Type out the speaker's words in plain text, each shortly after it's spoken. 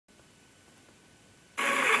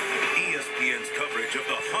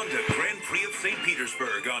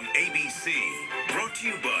Petersburg on ABC. Brought to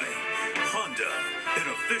you by Honda, an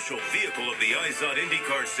official vehicle of the IZOD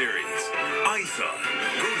INDYCAR Series. IZOD.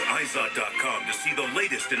 Go to IZOD.com to see the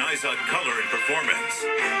latest in IZOD color and performance.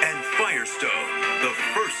 And Firestone, the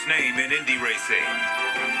first name in Indy racing.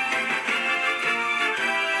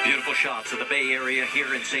 Beautiful shots of the Bay Area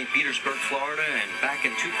here in St. Petersburg, Florida, and back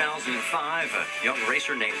in 2005, a young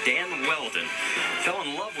racer named Dan Wheldon fell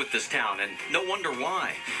in love with this town, and no wonder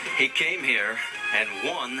why. He came here and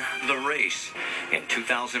won the race in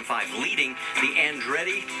 2005, leading the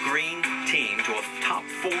Andretti Green team to a top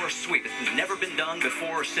 4 sweep. It's never been done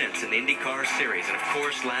before or since in the IndyCar Series. And of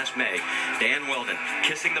course, last May, Dan Wheldon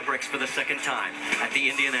kissing the bricks for the second time at the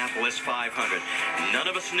Indianapolis 500. None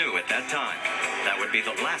of us knew at that time that would be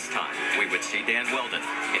the last time we would see Dan Wheldon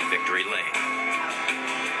in victory lane.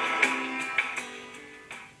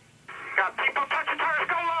 Got people touching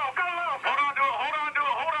tires. Go low, go low. Hold on to it, hold on to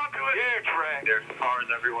it, hold on to it. Huge wreck. There's cars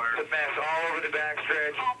everywhere. The mess all over the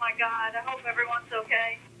backstretch. Oh my God, I hope everyone's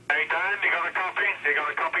okay. Hey, Dan, you got a copy? You got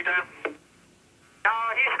a copy, Dan? No,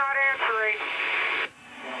 he's not answering.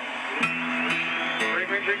 Green,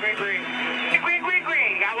 green, green, green, green. Green, green,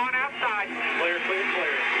 green. Got one outside. Clear, clear,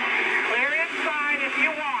 clear. Clear inside if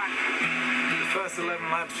you want. The first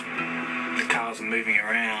 11 laps, the cars were moving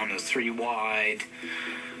around. It was 3 wide.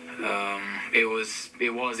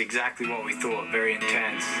 It was exactly what we thought. Very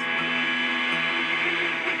intense.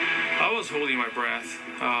 I was holding my breath.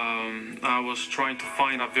 I was trying to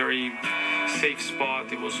find a very safe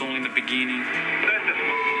spot. It was only in the beginning.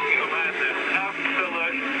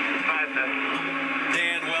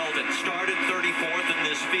 Dan Wheldon started 34th in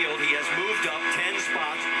this field. He has moved up 10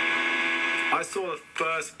 spots. I saw the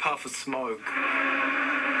first puff of smoke.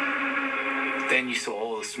 Then you saw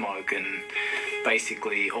all the smoke, and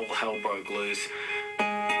basically all hell broke loose.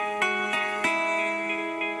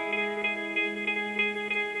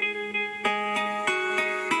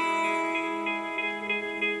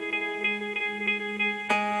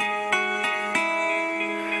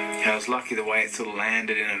 I was lucky the way it sort of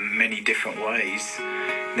landed in many different ways.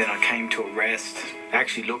 Then I came to a rest,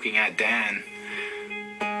 actually looking at Dan.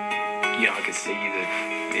 I could see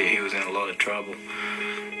that he was in a lot of trouble.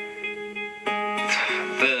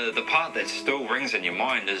 The part that still rings in your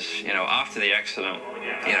mind is, after the accident,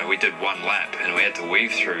 we did 1 lap and we had to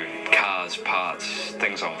weave through cars, parts,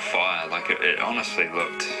 things on fire. Like it honestly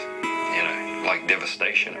looked, like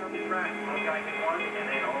devastation.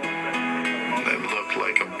 It looked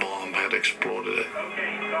like a bomb had exploded.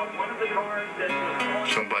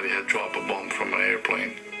 Somebody had dropped a bomb from an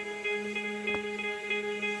airplane.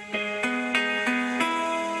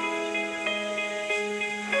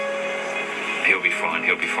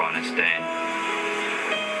 He'll be fine, it's Dan.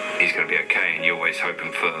 He's going to be okay, and you're always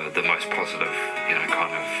hoping for the most positive,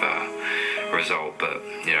 result, but,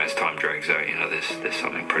 as time drags out, there's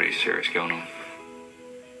something pretty serious going on.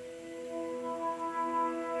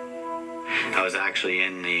 I was actually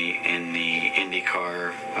in the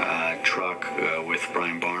IndyCar truck with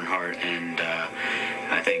Brian Barnhart, and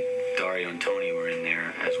I think Dario and Tony were in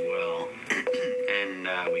there as well. And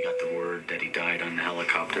we got the word that he died on the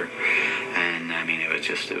helicopter, and I mean it was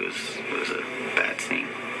a bad scene.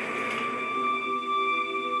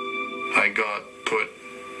 I got put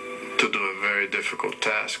to do a very difficult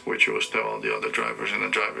task, which was tell all the other drivers in a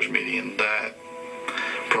drivers meeting, and that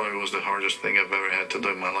probably was the hardest thing I've ever had to do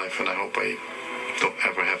in my life, and I hope I don't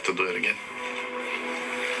ever have to do it again.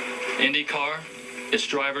 IndyCar, its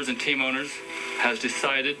drivers and team owners, has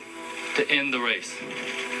decided to end the race.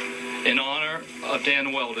 In honor of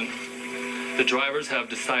Dan Wheldon, the drivers have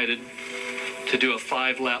decided to do a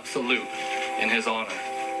 5-lap salute in his honor.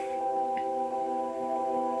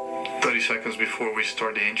 30 seconds before we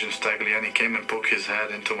started the engine, Stagliani came and poked his head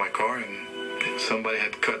into my car, and somebody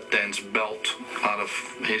had cut Dan's belt out of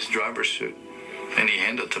his driver's suit, and he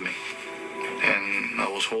handed it to me. And I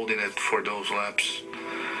was holding it for those laps,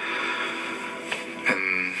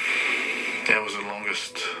 and that was the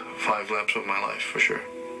longest 5 laps of my life, for sure.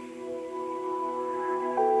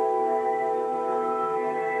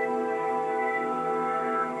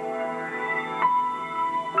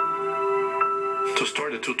 To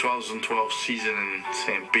start the 2012 season in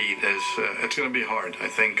St. Pete it's going to be hard. I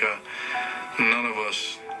think none of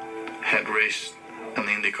us had raced an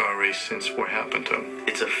IndyCar race since what happened to him.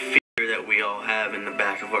 It's a fear that we all have in the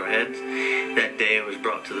back of our heads. That day it was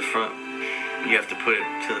brought to the front. You have to put it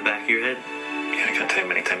to the back of your head. Yeah, I can't tell you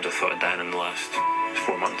how many times I've thought of Dan in the last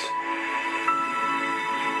 4 months.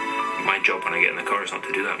 My job when I get in the car is not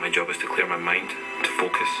to do that. My job is to clear my mind, to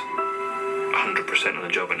focus 100% on the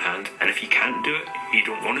job in hand. And if you can't do it, you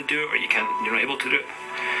don't want to do it, or you're not able to do it,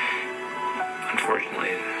 unfortunately,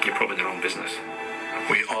 you're probably in the wrong business.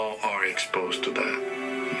 We all are exposed to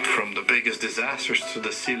that, from the biggest disasters to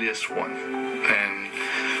the silliest one. And,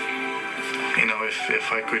 you know,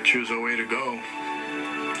 if I could choose a way to go,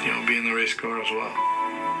 you know, be in the race car as well.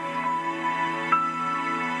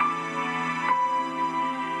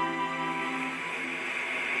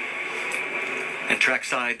 And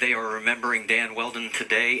trackside, they are remembering Dan Wheldon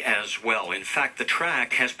today as well. In fact, the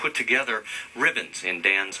track has put together ribbons in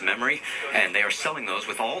Dan's memory, and they are selling those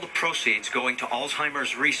with all the proceeds going to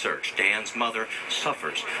Alzheimer's research. Dan's mother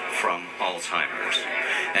suffers from Alzheimer's.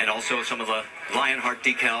 And also some of the Lionheart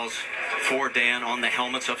decals for Dan on the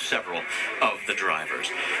helmets of several of the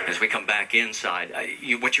drivers. As we come back inside,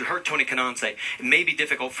 what you heard Tony Kanaan say, it may be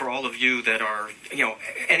difficult for all of you that are, you know,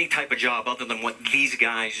 any type of job other than what these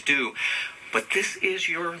guys do. But this is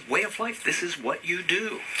your way of life. This is what you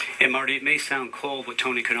do. And Marty, it may sound cold what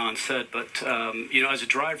Tony Kanaan said, but you know, as a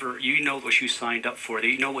driver, you know what you signed up for.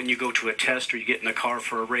 You know when you go to a test or you get in the car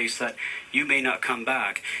for a race that you may not come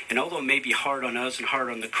back. And although it may be hard on us and hard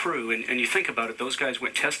on the crew, and you think about it, those guys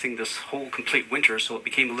went testing this whole complete winter, so it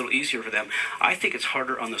became a little easier for them. I think it's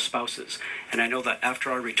harder on the spouses. And I know that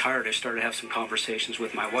after I retired, I started to have some conversations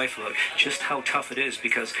with my wife about just how tough it is,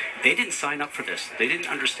 because they didn't sign up for this. They didn't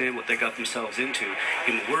understand what they got themselves into.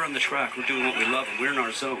 And we're on the track, we're doing what we love, and we're in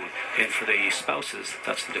our zone. And for the spouses,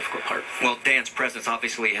 that's the difficult part. Well, Dan's presence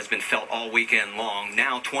obviously has been felt all weekend long.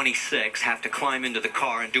 Now 26 have to climb into the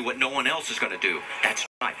car and do what no one else is going to do. That's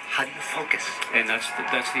right. How do you focus? And that's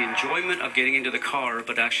the enjoyment of getting into the car,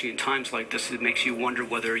 but actually in times like this, it makes you wonder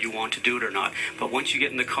whether you want to do it or not. But once you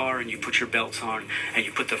get in the car and you put your belts on and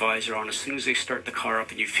you put the visor on, as soon as they start the car up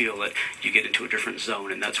and you feel it, you get into a different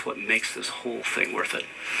zone, and that's what makes this whole thing worth it.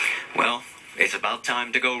 Well, it's about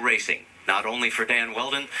time to go racing. Not only for Dan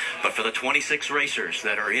Wheldon, but for the 26 racers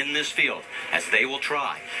that are in this field, as they will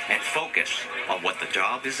try and focus on what the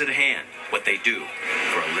job is at hand, what they do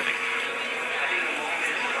for a living.